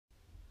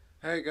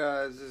Hey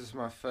guys, this is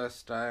my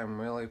first day.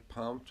 I'm really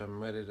pumped. I'm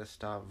ready to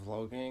start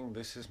vlogging.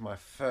 This is my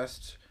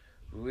first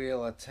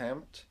real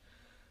attempt.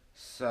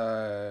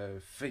 So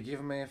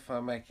forgive me if I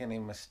make any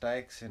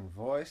mistakes in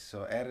voice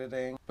or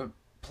editing. But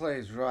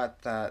please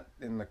write that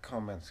in the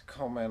comments.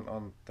 Comment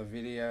on the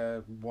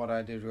video, what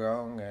I did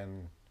wrong,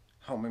 and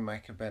help me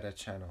make a better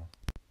channel.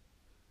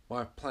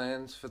 My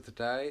plans for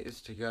today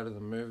is to go to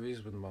the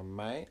movies with my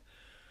mate.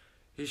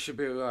 He should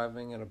be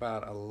arriving at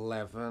about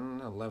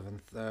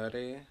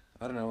 11:30.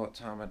 I don't know what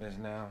time it is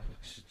now.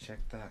 I should check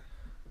that.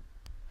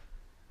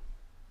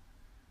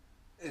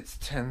 It's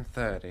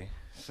 10:30,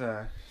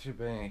 so should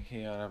be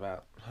here in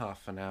about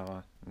half an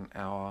hour,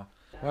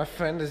 My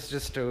friend has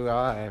just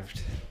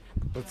arrived.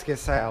 Let's get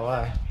say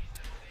hello.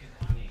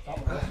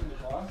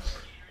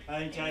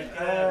 Hey Jake,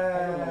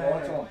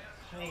 how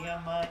you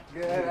going, mate?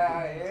 Good, how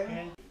are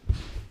you?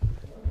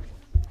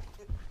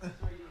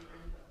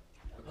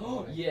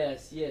 Oh,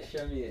 yes,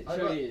 show me it.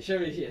 Show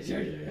me it.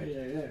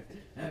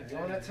 Do you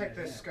want to take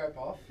the scope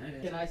off?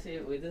 Can I see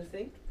it with the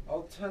thing?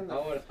 I'll turn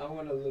the... I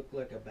want to look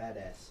like a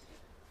badass.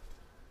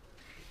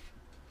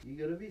 You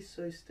gotta be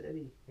so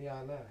steady. Yeah,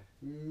 I know.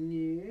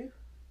 No.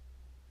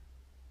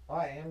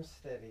 I am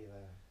steady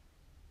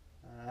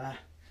though.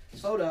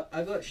 Hold up,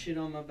 I got shit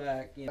on my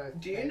back.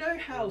 Do you know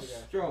how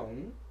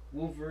strong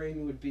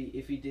Wolverine would be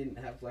if he didn't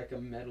have like a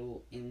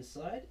metal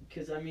inside?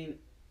 Because I mean,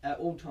 at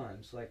all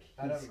times, like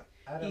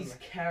he's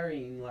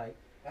carrying like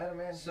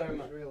Adamantium so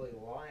much. is really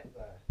light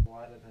though,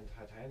 lighter than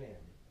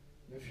titanium.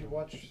 If you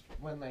watch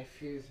when they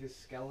fuse his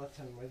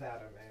skeleton with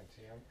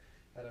adamantium,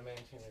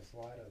 adamantium is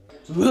lighter than...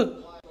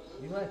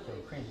 You like the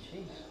cream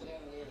cheese?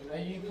 Are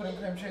you putting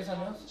cream cheese on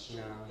yours?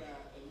 No.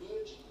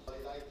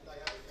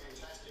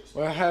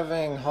 We're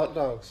having hot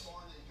dogs.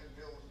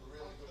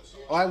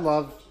 I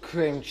love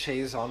cream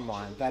cheese on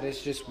mine. That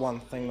is just one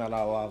thing that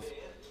I love.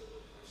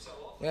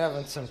 We're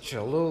having some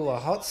Cholula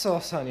hot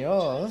sauce on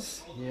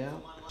yours. Yeah.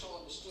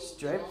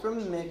 Straight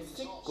from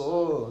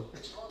Mexico.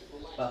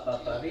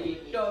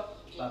 Papaparito,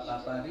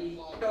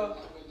 papaparito,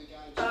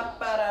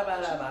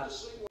 paparabara.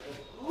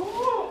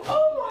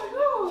 Oh my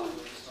god!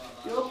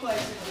 Your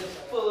place is just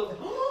full of.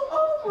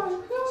 Oh my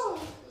god!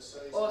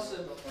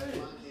 Awesome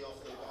food.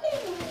 Oh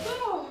my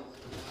god!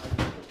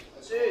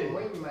 Dude,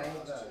 We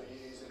made that.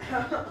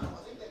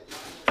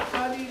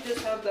 how do you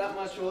just have that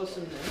much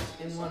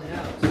awesomeness in one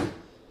house?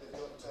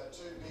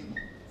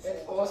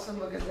 It's awesome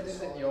because it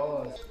isn't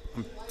yours.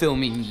 I'm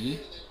filming you.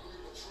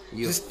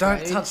 Just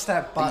don't touch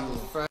that button.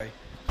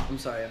 I'm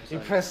sorry. You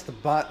pressed the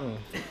button.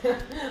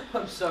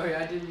 I'm sorry,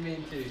 I didn't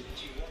mean to.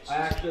 I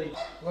actually...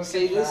 Look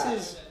See, at this that.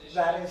 is...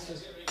 That is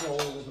just full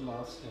with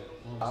mustard.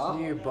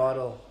 New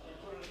bottle.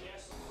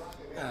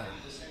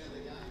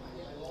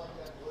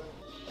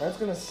 That's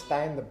gonna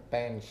stain the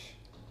bench.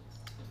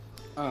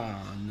 Oh,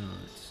 no,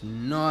 it's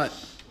not.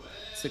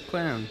 It's a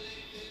clown.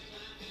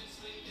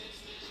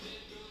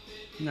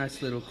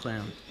 Nice little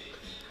clown.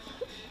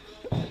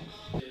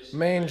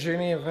 Me and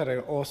Junie have had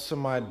an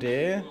awesome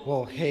idea.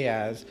 Well, he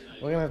has.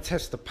 We're gonna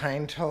test the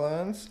pain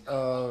tolerance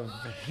of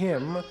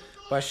him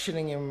by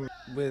shooting him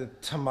with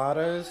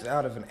tomatoes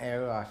out of an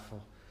air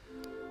rifle.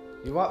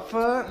 You up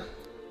for it?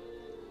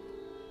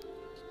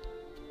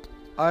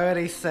 I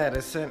already said,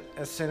 as soon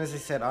as he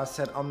said, I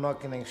said, I'm not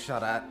getting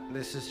shot at.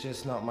 This is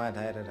just not my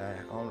day today.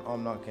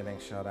 I'm not getting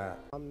shot at.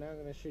 I'm now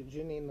gonna shoot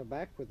Junie in the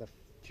back with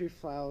 2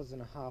 flowers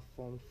and a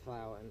half-formed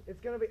flower. And it's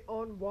gonna be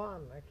on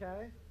 1,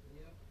 okay?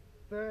 Yep.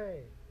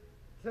 3,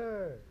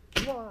 2,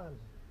 1.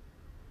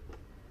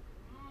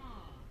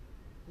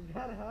 Does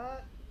that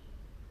hurt?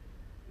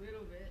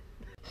 Little bit.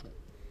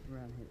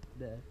 Around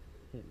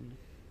hit me.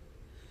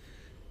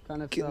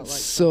 Kind of felt like...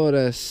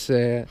 Sorta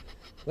sad.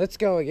 Let's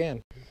go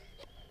again.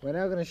 We're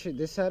now gonna shoot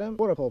this at him.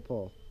 Water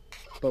pole.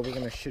 But we're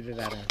gonna shoot it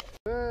at him.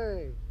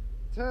 3,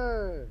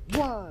 2,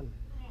 1.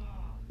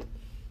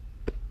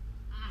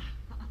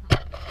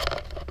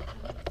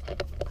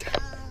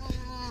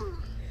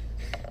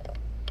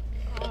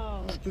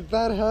 Did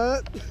that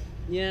hurt?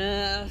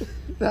 Yeah.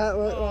 That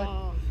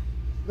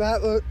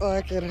looked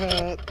like it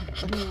hurt.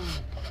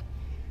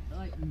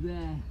 Like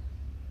there.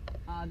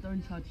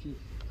 Don't touch it.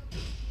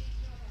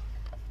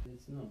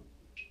 It's not.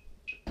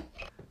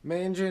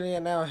 Me and Junie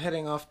are now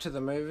heading off to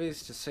the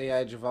movies to see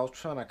Age of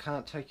Ultron. I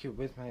can't take you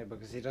with me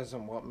because he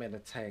doesn't want me to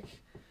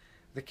take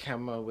the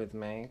camera with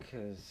me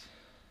because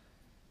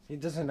he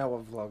doesn't know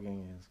what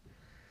vlogging is.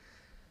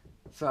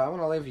 So I'm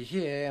going to leave you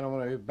here and I'm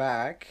going to be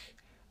back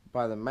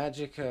by the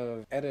magic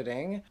of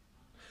editing.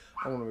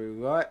 I'm going to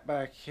be right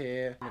back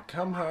here. When I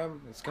come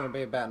home, it's going to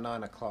be about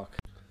 9 o'clock.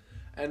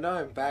 And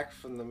I'm back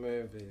from the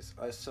movies.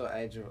 I saw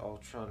Age of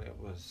Ultron. It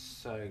was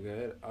so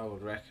good. I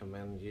would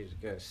recommend you to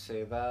go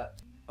see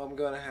that. I'm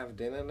going to have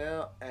dinner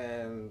now,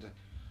 and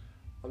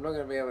I'm not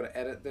going to be able to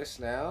edit this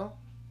now.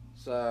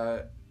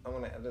 So I'm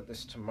going to edit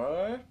this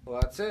tomorrow. Well,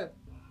 that's it.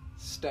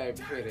 Stay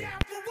pretty.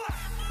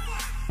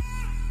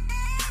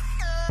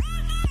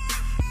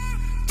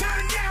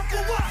 Turn down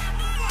for what?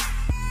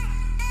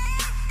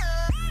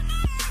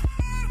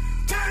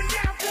 Turn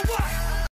down for what?